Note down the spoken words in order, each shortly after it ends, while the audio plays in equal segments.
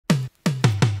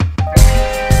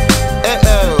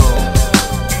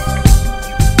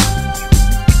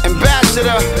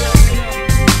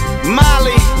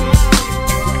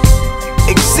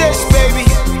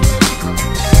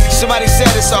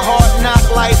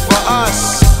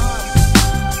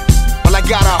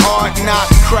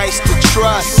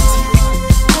trust.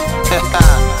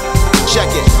 Check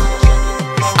it.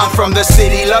 I'm from the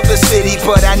city, love the city,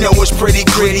 but I know it's pretty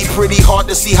gritty. Pretty hard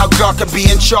to see how God could be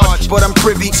in charge, but I'm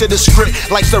privy to the script.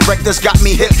 Like directors got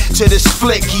me hip to this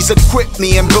flick. He's equipped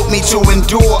me and built me to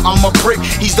endure. I'm a brick,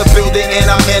 he's the building and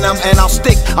I'm in him and I'll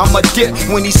stick. I'm a dip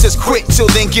when he says quit, till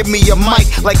then give me a mic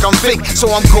like I'm Vic. So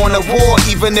I'm going to war,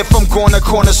 even if I'm going to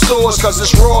corner stores, cause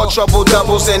it's raw, trouble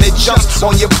doubles and it jumps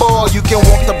on your ball. You can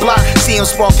walk the block, see him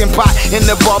sparking pot. In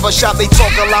the barbershop they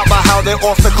talk a lot about how they're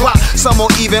off the clock. Some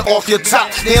are even off your top.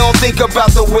 They don't think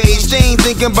about the wage, they ain't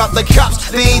thinking about the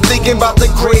cops, they ain't thinking about the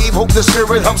grave. Hope the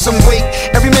spirit helps them wake.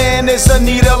 Every man is a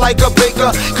needer like a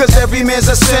baker, cause every man's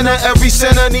a sinner, every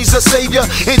sinner needs a savior.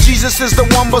 And Jesus is the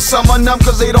one, but some are numb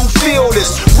cause they don't feel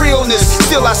this realness.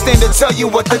 Still I stand to tell you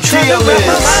what the deal is.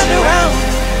 My mind around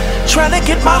it, trying to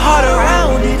get my heart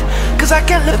around it, cause I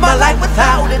can't live my life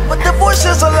without it. But the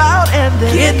voices are loud and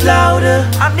they get louder.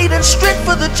 I'm needing strength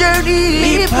for the journey,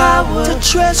 need power to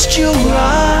trust you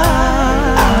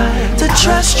right, to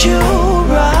trust you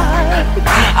right.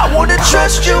 I wanna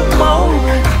trust you more,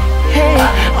 hey,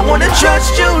 I wanna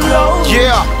trust you low.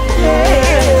 Yeah.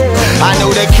 I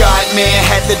know that God, man,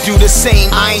 had to do the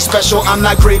same. I ain't special, I'm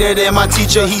not greater than my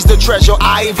teacher. He's the treasure,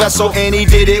 I vessel, and he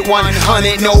did it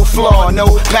 100, no flaw,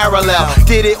 no parallel.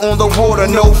 Did it on the water,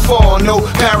 no fall, no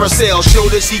parasail.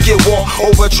 Showed us he can walk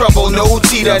over trouble, no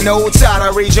teeter, no tide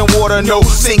of raging water, no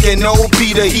sinking, no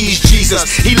Peter. He's Jesus,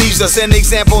 he leaves us an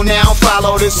example, now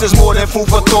follow. This is more than food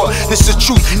for thought, this is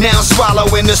truth, now swallow.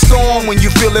 In the storm, when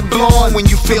you feel it blowing, when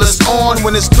you feel it's on,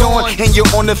 when it's dawn, and you're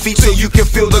on the feet so you can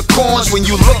feel the corns. When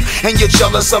you look and you're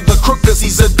jealous of the crook cause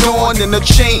he's adorned in a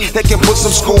chain that can put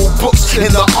some school books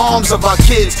in the arms of our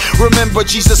kids. Remember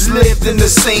Jesus lived in the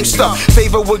same stuff,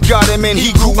 favor with God him and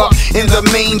he grew up in the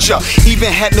manger. Even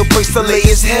had no place to lay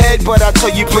his head, but I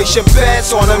tell you place your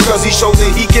bets on him cause he showed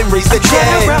that he can raise the dead.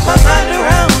 Trying to wrap my mind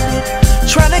around it,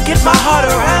 trying to get my heart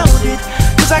around it,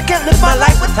 cause I can't live my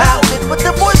life without it. But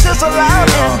the voices are loud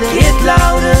and they get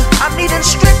louder. I'm needing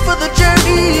strength for the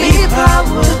journey, need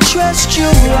power to trust you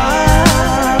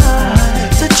right,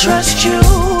 to trust you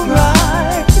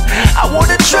right. I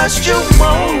wanna trust you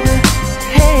more,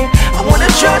 hey, I wanna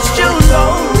trust you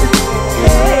low,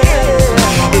 hey.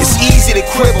 It's easy to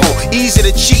quibble, easy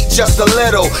to cheat just a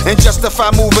little, and justify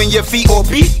moving your feet or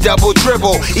beat double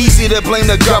dribble. Easy to blame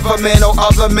the government or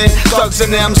other men, thugs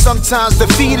in them. Sometimes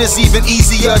defeat is even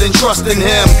easier than trusting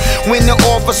him. When the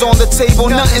offer's on the table,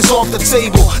 nothing's off the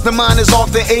table. The mind is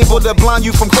often able to blind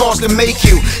you from cause to make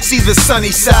you see the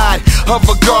sunny side of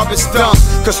a garbage dump,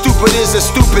 cause stupid is as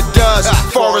stupid does,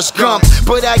 Forrest Gump.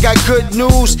 But I got good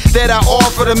news that I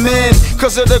offer the men,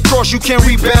 cause of the cross you can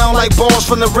rebound like balls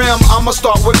from the rim. I'ma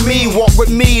start with me, walk with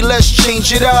me, let's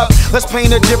change it up. Let's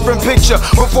paint a different picture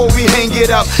before we hang it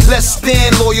up. Let's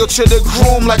stand loyal to the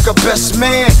groom like a best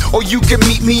man, or you can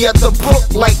meet me at the book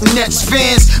like Nets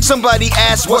fans. Somebody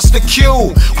asks what's the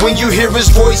cue when you hear his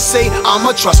voice say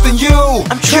I'ma trust in you.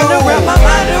 I'm trying to wrap my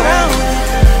mind around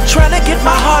it, trying to get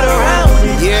my heart around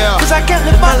it, yeah. Cause I can't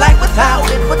live my life without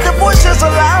it. But the voices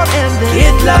are loud and they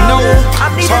get louder.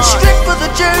 I'm needing strength for the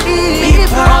journey, need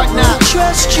power to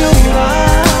trust you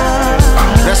right,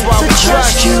 that's why we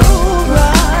trust you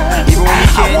right.